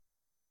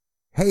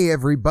Hey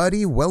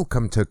everybody,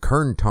 welcome to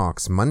Kern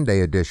Talks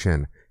Monday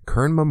edition,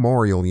 Kern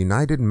Memorial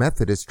United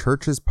Methodist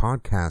Church's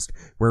podcast,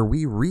 where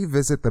we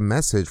revisit the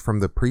message from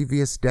the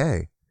previous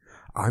day.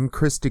 I'm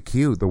Chris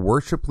DeQ, the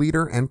worship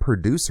leader and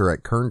producer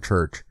at Kern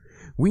Church.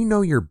 We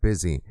know you're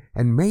busy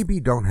and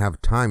maybe don't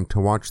have time to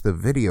watch the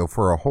video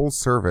for a whole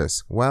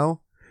service.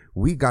 Well,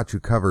 we got you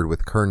covered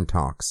with Kern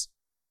Talks.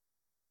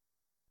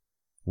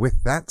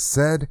 With that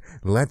said,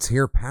 let's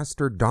hear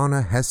Pastor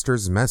Donna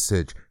Hester's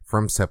message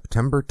from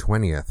September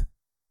 20th.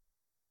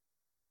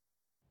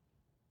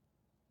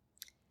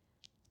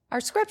 Our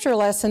scripture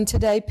lesson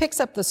today picks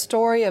up the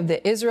story of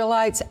the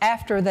Israelites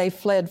after they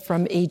fled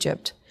from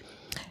Egypt.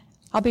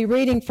 I'll be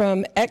reading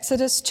from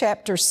Exodus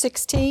chapter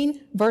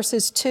 16,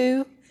 verses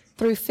 2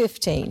 through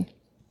 15.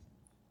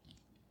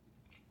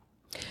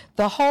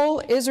 The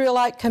whole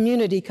Israelite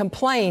community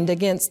complained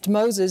against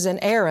Moses and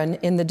Aaron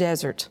in the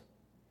desert.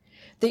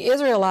 The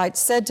Israelites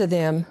said to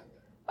them,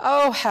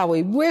 "Oh, how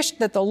we wished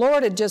that the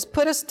Lord had just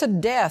put us to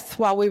death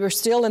while we were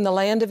still in the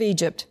land of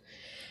Egypt.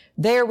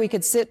 There we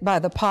could sit by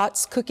the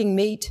pots cooking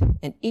meat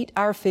and eat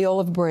our fill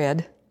of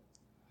bread.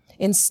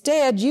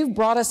 Instead, you've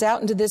brought us out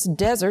into this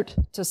desert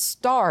to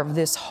starve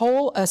this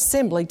whole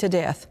assembly to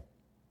death."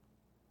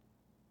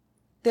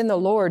 Then the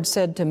Lord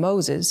said to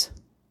Moses,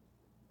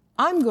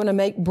 "I'm going to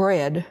make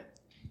bread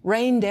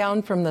rain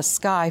down from the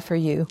sky for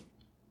you.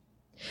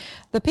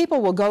 The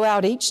people will go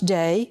out each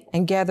day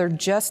and gather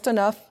just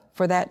enough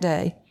for that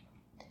day.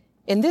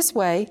 In this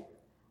way,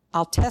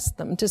 I'll test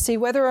them to see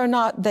whether or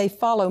not they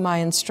follow my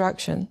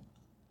instruction.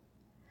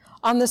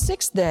 On the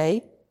sixth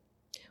day,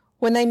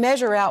 when they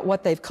measure out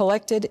what they've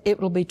collected, it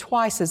will be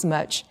twice as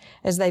much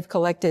as they've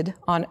collected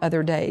on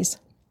other days."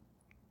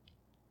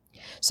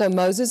 So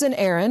Moses and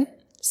Aaron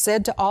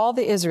said to all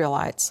the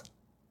Israelites,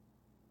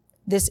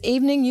 "This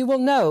evening you will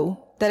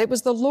know that it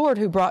was the Lord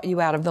who brought you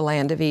out of the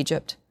land of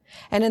Egypt,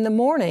 and in the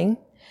morning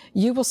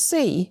you will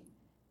see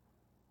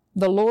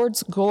the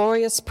Lord's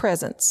glorious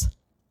presence.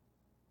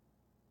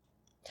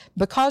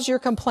 Because your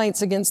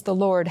complaints against the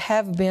Lord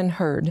have been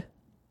heard.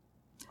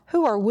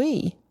 Who are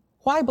we?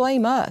 Why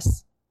blame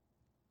us?"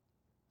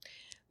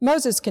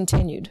 Moses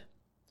continued,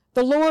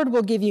 "The Lord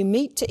will give you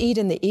meat to eat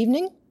in the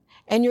evening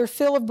and your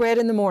fill of bread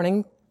in the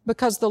morning,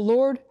 because the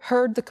Lord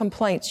heard the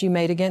complaints you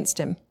made against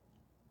him."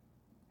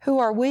 Who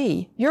are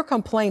we? Your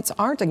complaints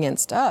aren't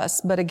against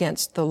us, but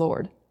against the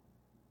Lord.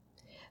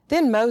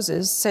 Then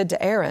Moses said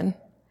to Aaron,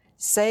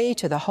 "Say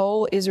to the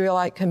whole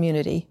Israelite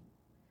community,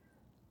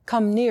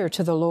 'Come near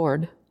to the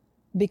Lord,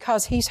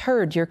 because he's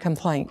heard your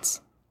complaints.'"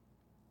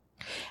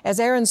 As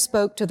Aaron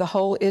spoke to the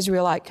whole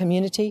Israelite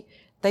community,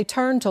 they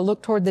turned to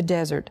look toward the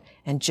desert,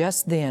 and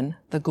just then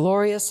the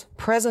glorious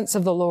presence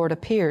of the Lord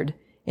appeared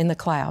in the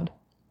cloud.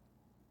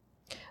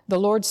 The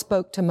Lord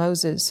spoke to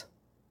Moses,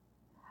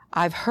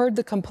 "I've heard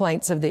the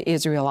complaints of the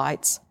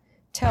Israelites.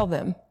 Tell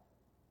them,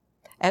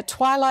 at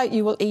twilight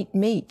you will eat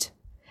meat,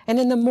 and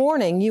in the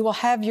morning you will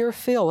have your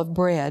fill of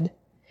bread.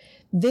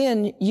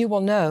 Then you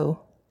will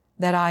know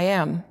that I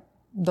am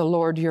the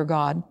Lord your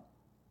God."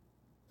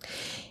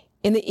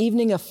 In the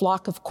evening, a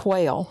flock of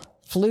quail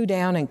flew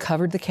down and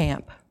covered the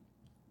camp.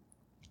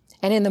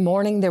 And in the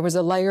morning, there was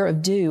a layer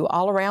of dew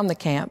all around the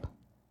camp.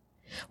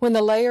 When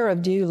the layer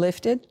of dew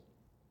lifted,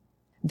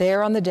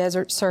 there on the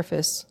desert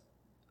surface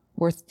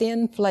were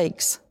thin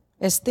flakes,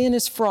 as thin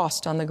as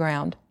frost on the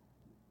ground.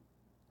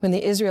 When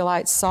the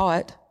Israelites saw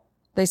it,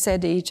 they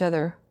said to each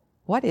other,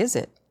 "What is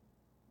it?"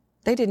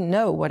 They didn't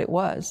know what it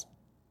was.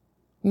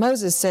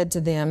 Moses said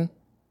to them,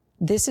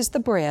 "This is the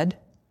bread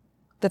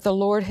that the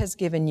Lord has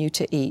given you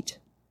to eat.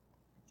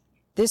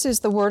 This is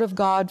the word of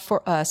God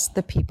for us,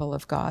 the people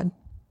of God."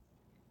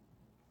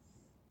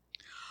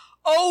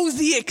 Oh,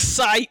 the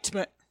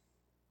excitement.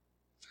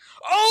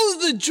 Oh,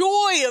 the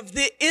joy of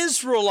the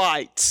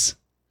Israelites.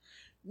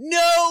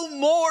 No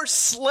more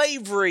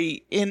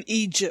slavery in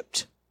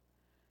Egypt.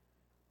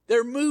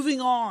 They're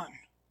moving on,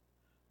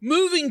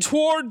 moving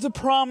toward the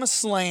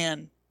promised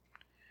land,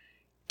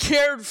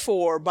 cared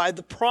for by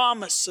the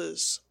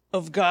promises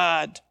of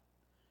God.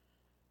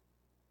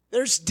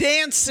 There's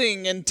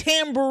dancing and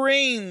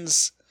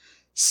tambourines,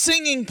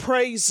 singing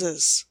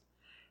praises,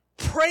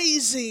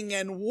 praising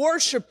and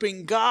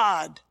worshiping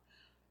God,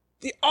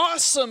 the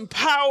awesome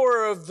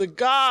power of the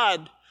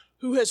God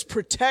who has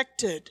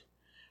protected,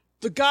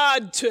 the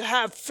God to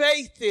have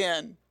faith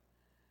in,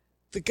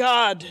 the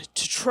God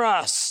to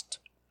trust.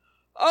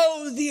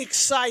 Oh, the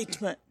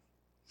excitement.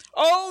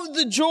 Oh,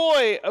 the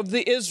joy of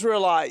the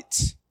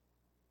Israelites.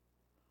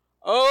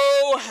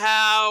 Oh,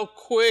 how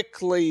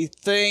quickly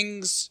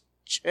things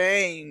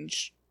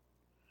change.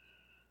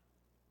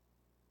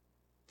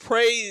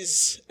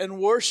 Praise and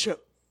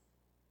worship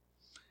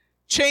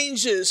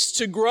changes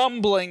to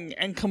grumbling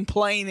and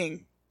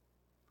complaining.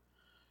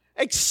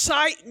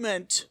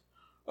 Excitement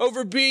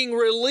over being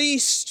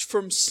released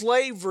from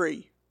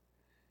slavery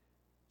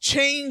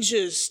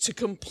changes to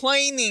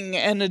complaining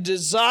and a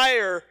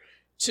desire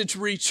to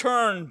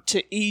return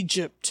to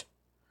Egypt,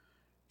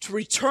 to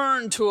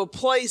return to a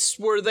place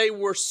where they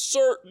were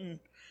certain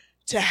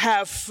to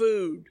have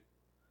food.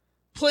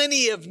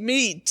 plenty of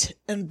meat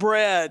and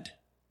bread,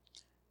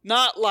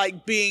 not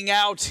like being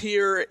out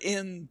here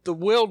in the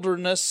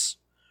wilderness,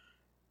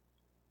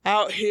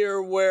 out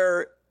here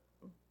where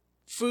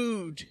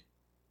food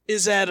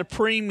is at a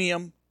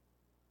premium.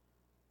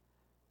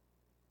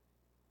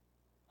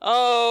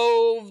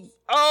 Oh,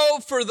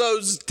 for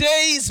those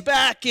days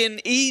back in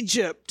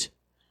Egypt,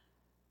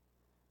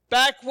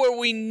 back where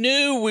we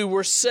knew we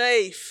were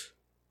safe,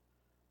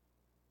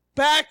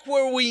 back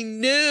where we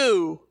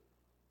knew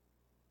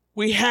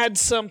we had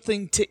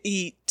something to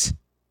eat.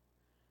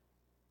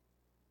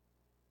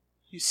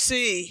 You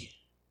see,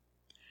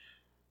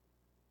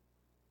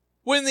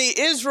 when the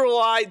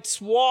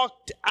Israelites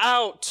walked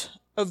out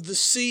of the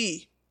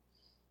sea,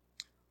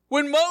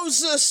 when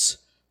Moses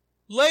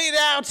laid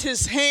out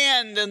his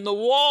hand and the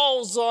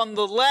walls on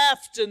the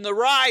left and the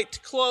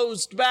right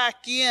closed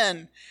back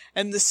in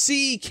and the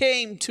sea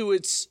came to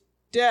its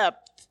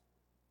depth,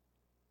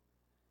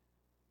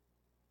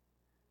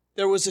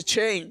 there was a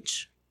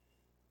change.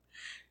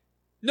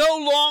 No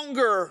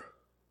longer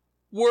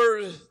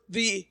were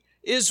the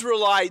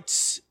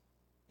Israelites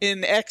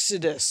in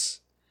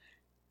Exodus.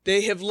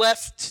 They have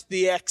left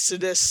the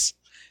Exodus.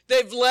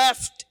 They've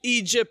left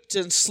Egypt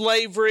and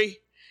slavery,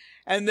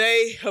 and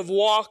they have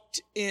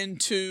walked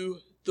into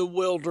the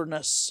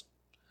wilderness.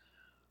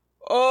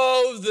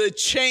 Oh, the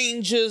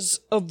changes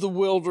of the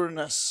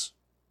wilderness.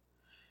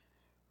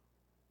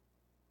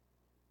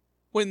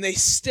 When they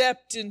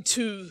stepped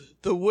into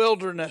the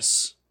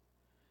wilderness,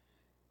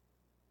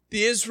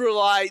 the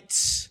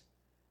Israelites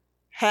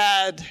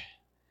had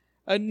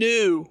a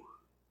new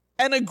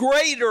and a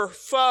greater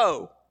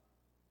foe.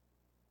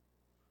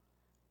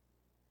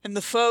 And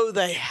the foe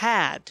they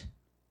had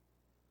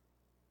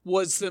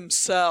was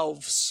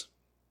themselves.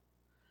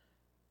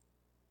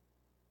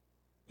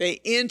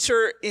 They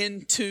enter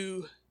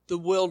into the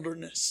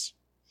wilderness.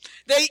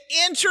 They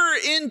enter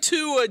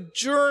into a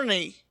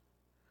journey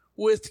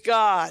with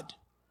God,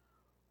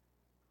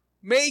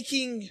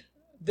 making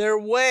their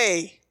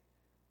way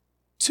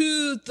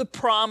to the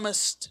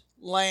promised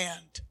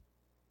land.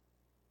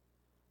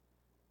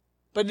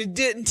 But it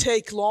didn't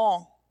take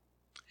long.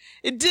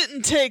 It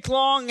didn't take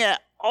long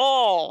at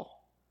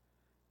all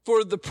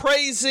for the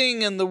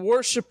praising and the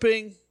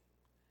worshiping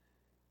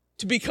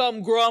to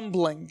become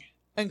grumbling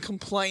and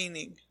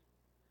complaining.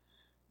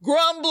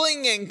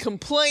 Grumbling and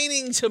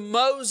complaining to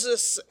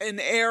Moses and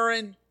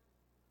Aaron.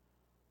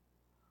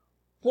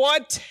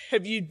 What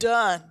have you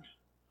done?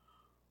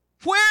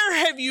 Where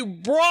have you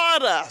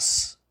brought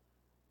us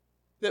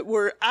that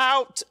we're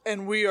out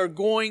and we are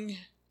going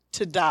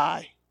to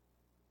die?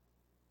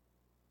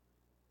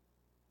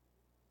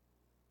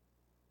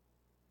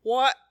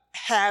 What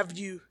have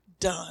you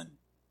done?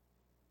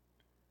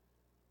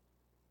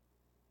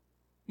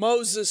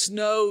 Moses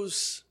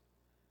knows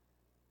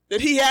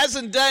that he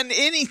hasn't done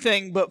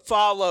anything but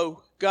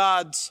follow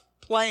God's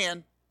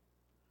plan.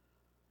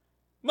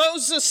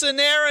 Moses and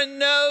Aaron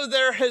know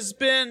there has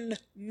been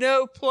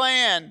no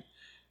plan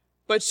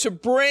but to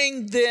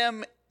bring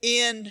them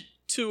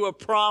into a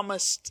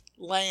promised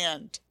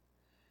land.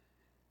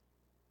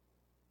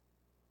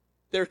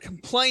 Their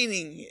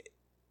complaining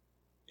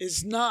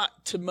is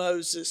not to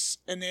Moses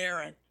and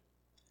Aaron.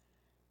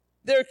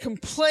 Their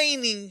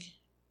complaining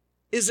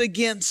is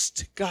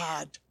against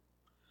God.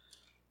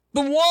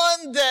 The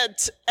one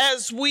that,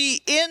 as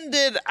we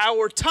ended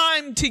our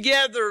time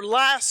together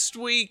last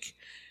week,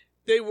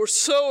 they were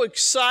so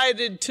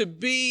excited to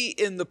be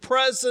in the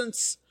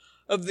presence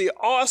of the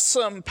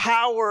awesome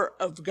power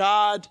of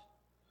God,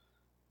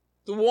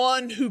 the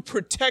one who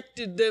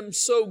protected them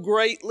so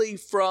greatly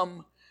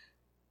from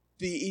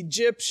the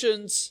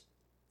Egyptians.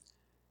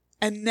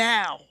 And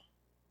now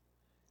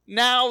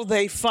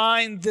they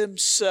find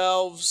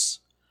themselves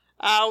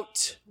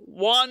out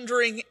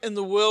wandering in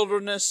the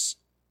wilderness,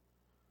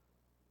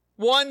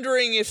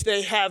 wondering if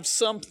they have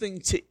something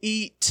to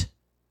eat,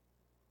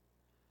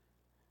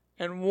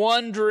 and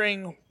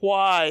wondering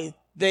why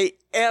they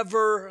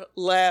ever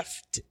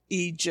left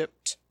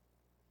Egypt.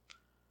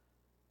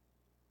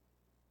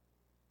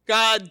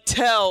 God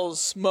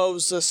tells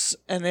Moses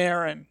and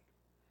Aaron,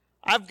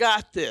 I've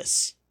got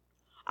this.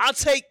 I'll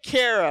take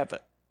care of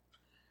it.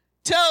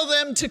 Tell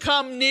them to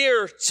come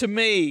near to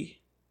me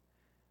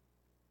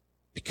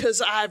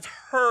because I've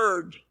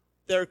heard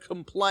their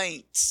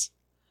complaints.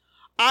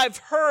 I've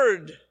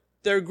heard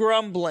their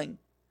grumbling.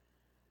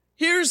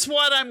 Here's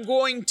what I'm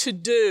going to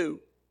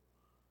do.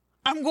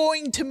 I'm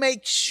going to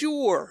make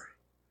sure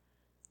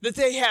that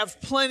they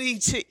have plenty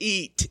to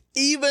eat,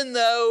 even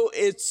though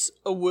it's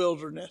a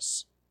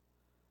wilderness.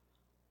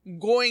 I'm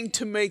going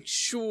to make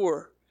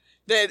sure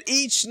that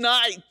each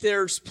night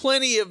there's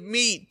plenty of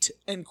meat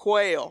and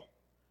quail.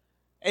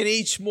 And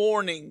each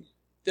morning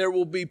there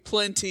will be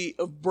plenty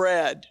of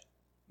bread,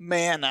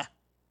 manna.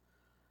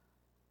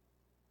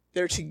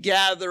 They're to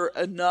gather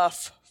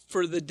enough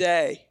for the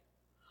day.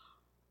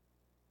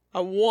 I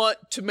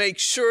want to make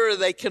sure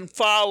they can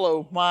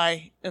follow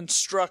my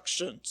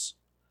instructions.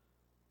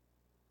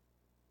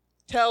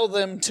 Tell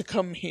them to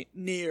come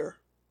near.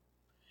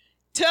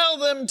 Tell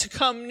them to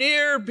come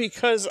near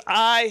because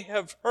I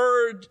have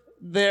heard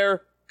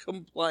their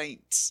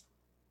complaints.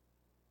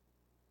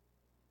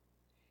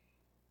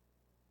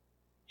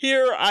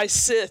 Here I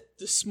sit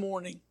this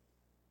morning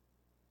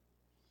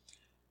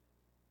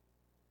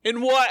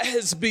in what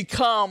has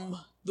become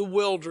the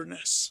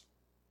wilderness.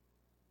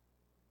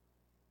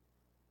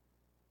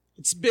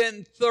 It's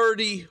been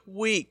 30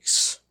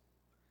 weeks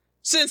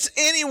since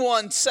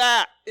anyone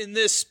sat in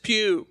this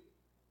pew.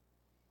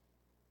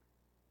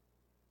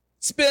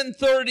 It's been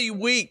 30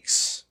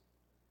 weeks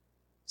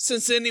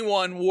since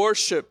anyone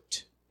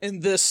worshiped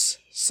in this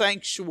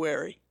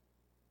sanctuary.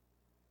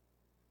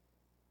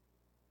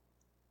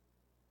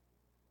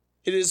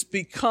 It has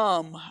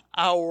become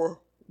our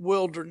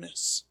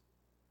wilderness.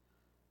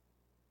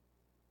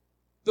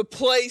 The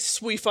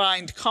place we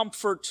find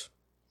comfort,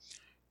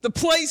 the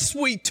place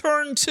we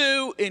turn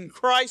to in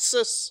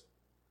crisis,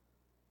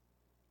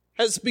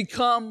 has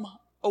become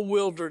a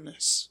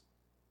wilderness.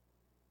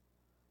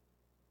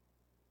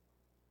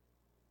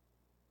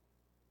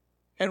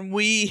 And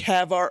we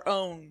have our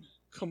own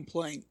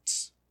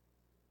complaints.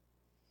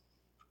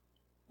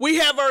 We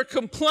have our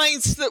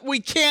complaints that we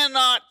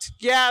cannot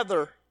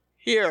gather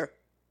here.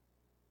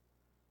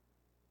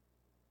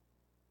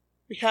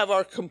 We have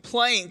our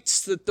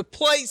complaints that the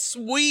place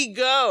we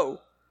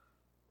go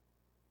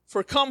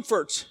for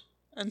comfort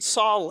and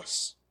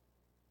solace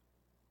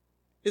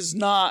is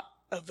not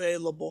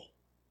available.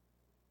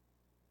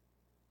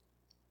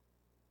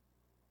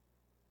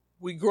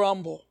 We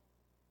grumble.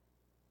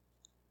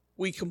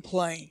 We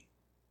complain.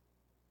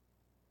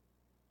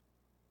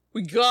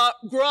 We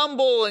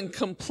grumble and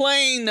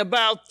complain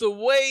about the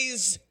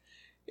ways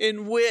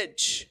in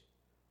which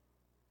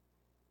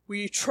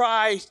we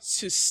try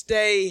to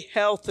stay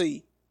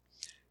healthy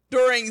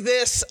during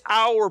this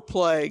our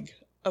plague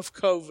of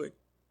COVID.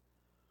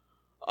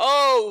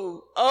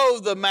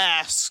 Oh, the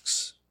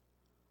masks.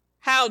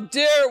 How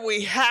dare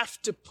we have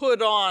to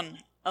put on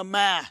a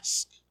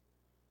mask?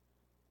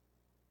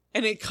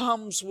 And it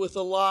comes with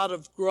a lot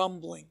of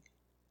grumbling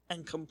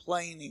and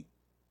complaining.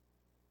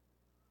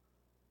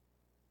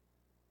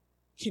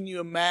 Can you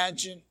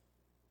imagine?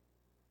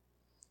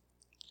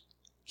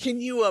 Can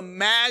you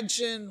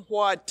imagine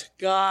what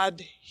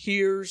God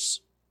hears?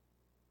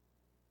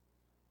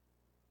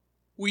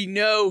 We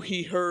know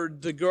he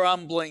heard the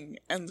grumbling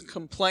and the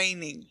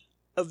complaining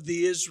of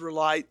the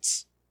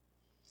Israelites.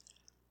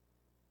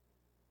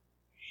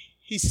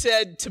 He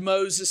said to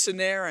Moses and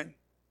Aaron,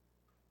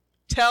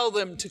 tell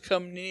them to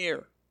come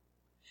near.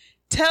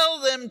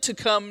 Tell them to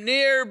come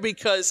near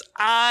because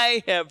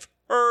I have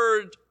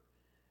heard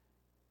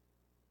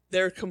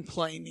their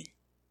complaining.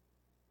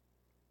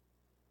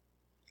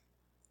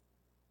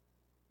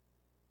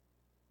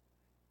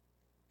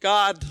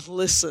 God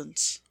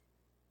listens.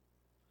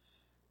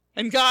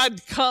 And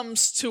God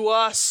comes to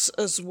us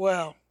as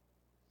well.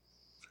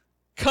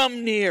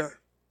 Come near.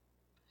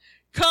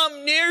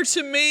 Come near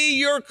to me,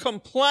 your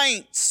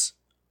complaints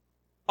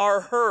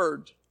are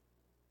heard.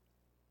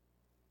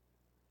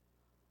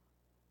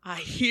 I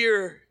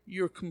hear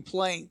your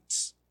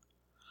complaints.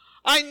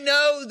 I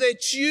know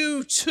that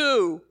you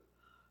too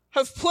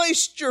have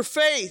placed your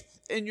faith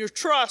and your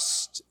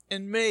trust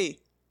in me.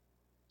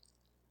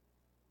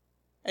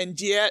 And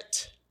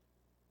yet,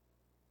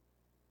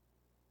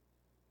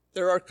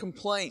 there are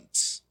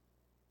complaints.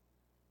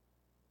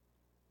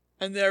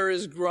 And there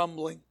is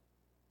grumbling.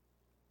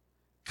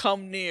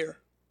 Come near.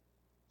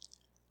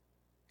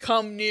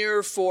 Come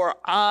near, for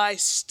I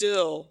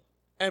still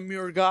am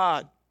your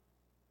God.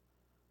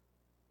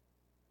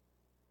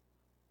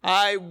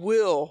 I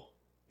will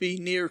be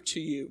near to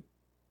you.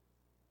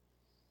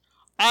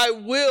 I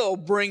will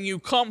bring you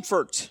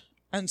comfort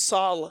and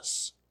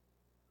solace.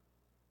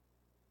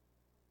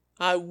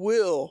 I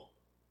will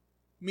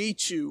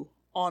meet you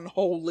on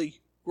holy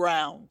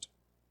ground.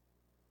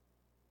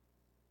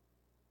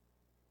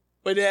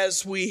 But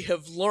as we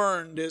have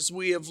learned, as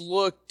we have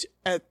looked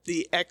at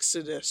the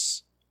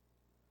Exodus,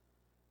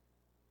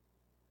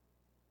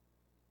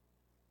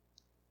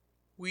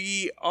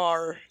 we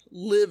are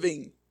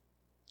living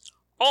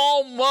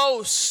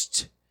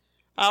almost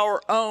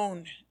our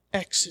own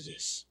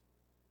Exodus.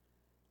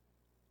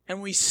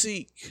 And we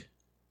seek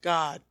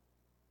God.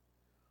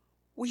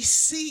 We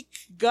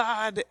seek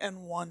God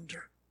and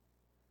wonder.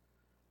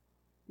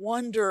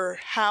 Wonder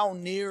how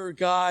near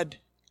God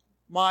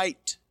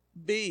might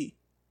be.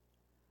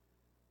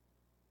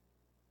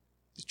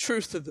 The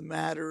truth of the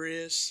matter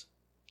is,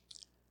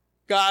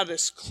 God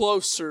is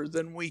closer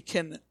than we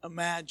can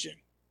imagine.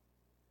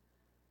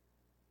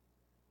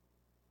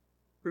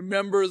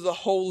 Remember the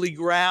holy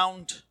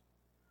ground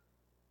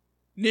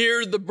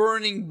near the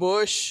burning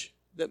bush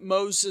that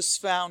Moses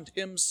found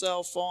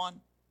himself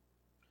on?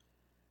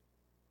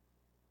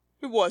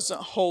 It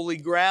wasn't holy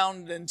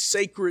ground and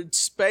sacred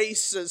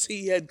space as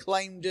he had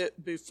claimed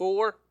it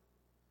before,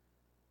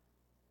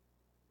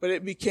 but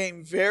it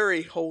became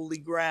very holy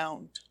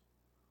ground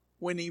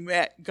when he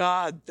met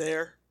God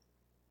there.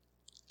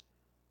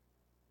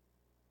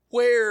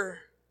 Where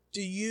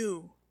do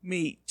you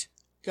meet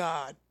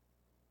God?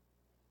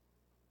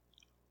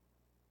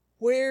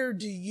 Where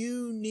do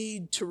you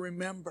need to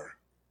remember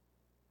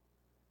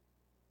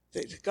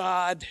that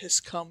God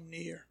has come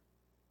near?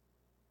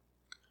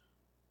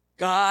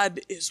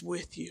 God is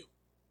with you.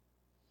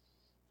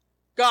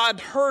 God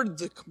heard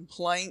the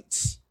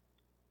complaints.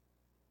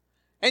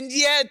 And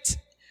yet,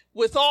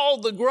 with all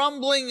the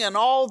grumbling and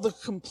all the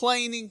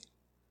complaining,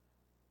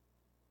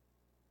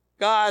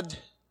 God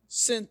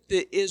sent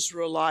the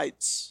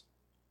Israelites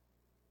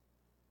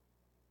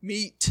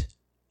meat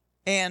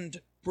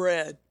and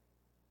bread.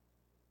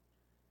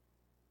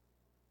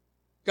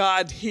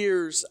 God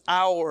hears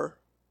our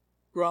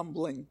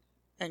grumbling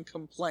and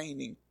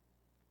complaining.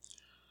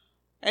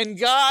 And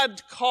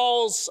God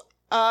calls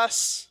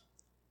us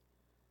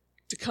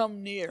to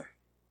come near,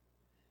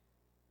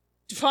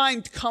 to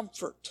find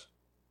comfort,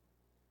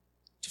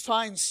 to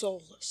find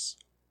solace.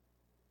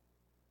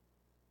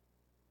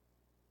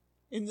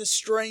 In the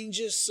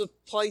strangest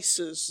of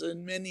places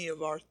in many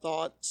of our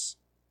thoughts,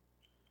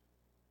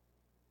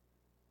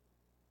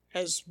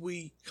 as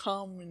we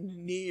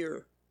come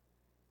near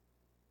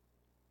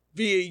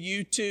via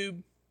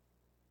YouTube,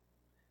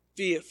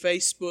 via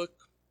Facebook,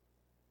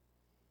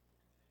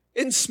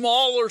 in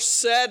smaller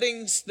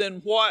settings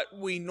than what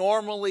we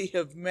normally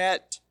have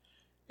met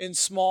in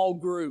small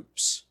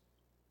groups.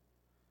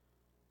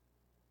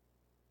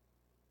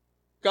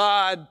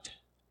 God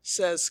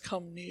says,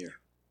 come near.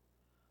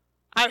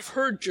 I've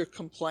heard your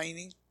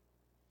complaining.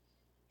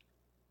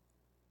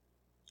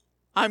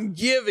 I'm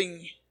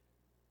giving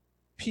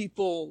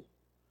people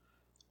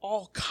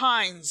all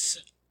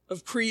kinds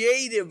of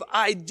creative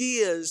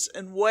ideas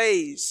and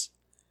ways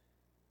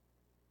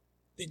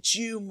that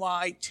you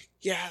might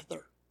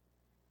gather.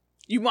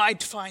 You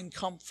might find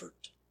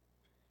comfort.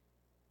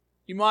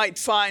 You might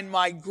find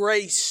my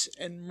grace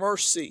and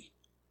mercy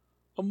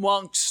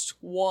amongst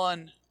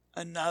one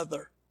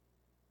another.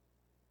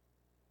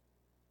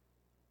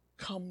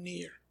 Come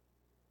near.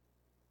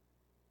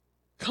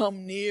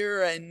 Come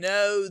near and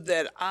know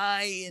that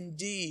I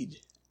indeed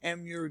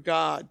am your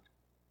God.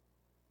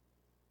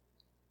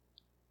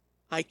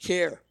 I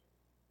care.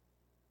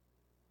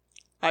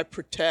 I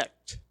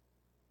protect.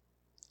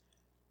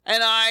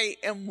 And I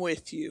am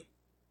with you.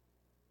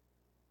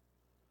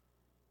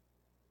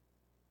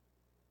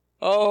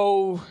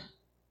 Oh,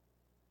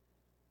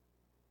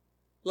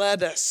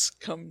 let us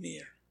come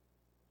near.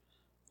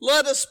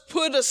 Let us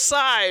put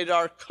aside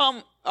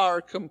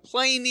our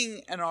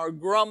complaining and our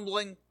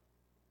grumbling,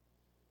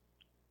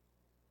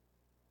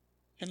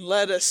 and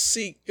let us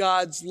seek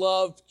God's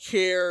love,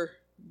 care,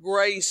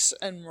 grace,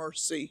 and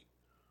mercy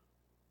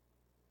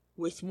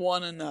with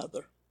one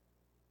another.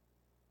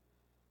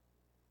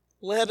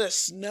 Let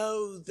us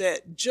know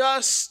that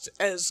just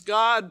as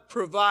God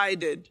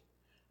provided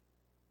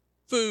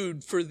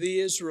food for the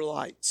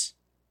Israelites,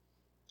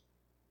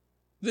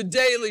 the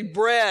daily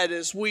bread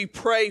as we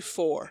pray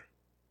for,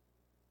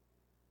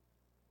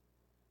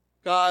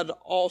 God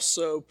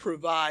also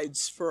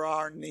provides for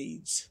our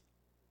needs.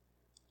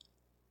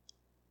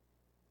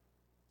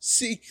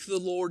 Seek the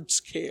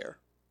Lord's care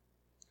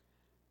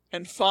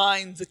and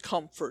find the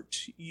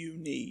comfort you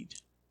need.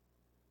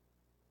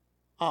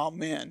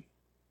 Amen.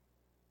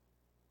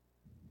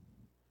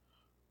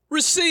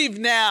 Receive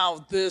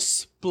now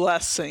this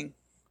blessing.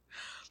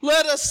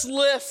 Let us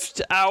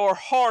lift our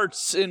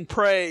hearts in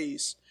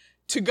praise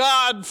to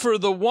God for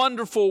the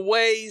wonderful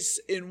ways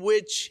in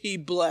which He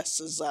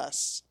blesses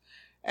us.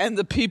 And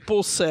the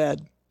people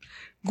said,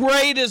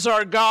 great is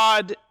our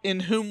God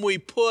in whom we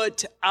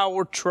put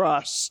our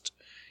trust.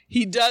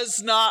 He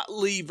does not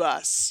leave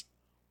us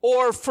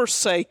or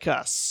forsake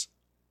us.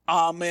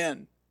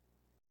 Amen.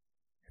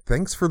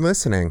 Thanks for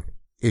listening.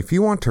 If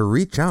you want to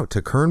reach out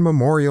to Kern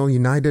Memorial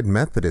United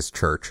Methodist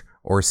Church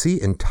or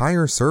see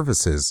entire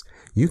services,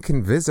 you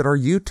can visit our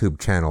YouTube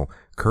channel,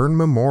 Kern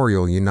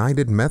Memorial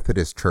United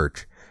Methodist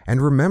Church,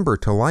 and remember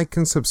to like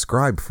and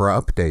subscribe for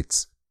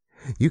updates.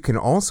 You can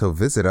also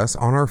visit us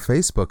on our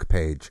Facebook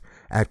page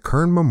at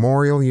Kern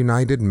Memorial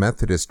United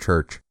Methodist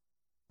Church.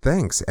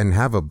 Thanks and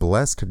have a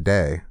blessed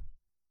day.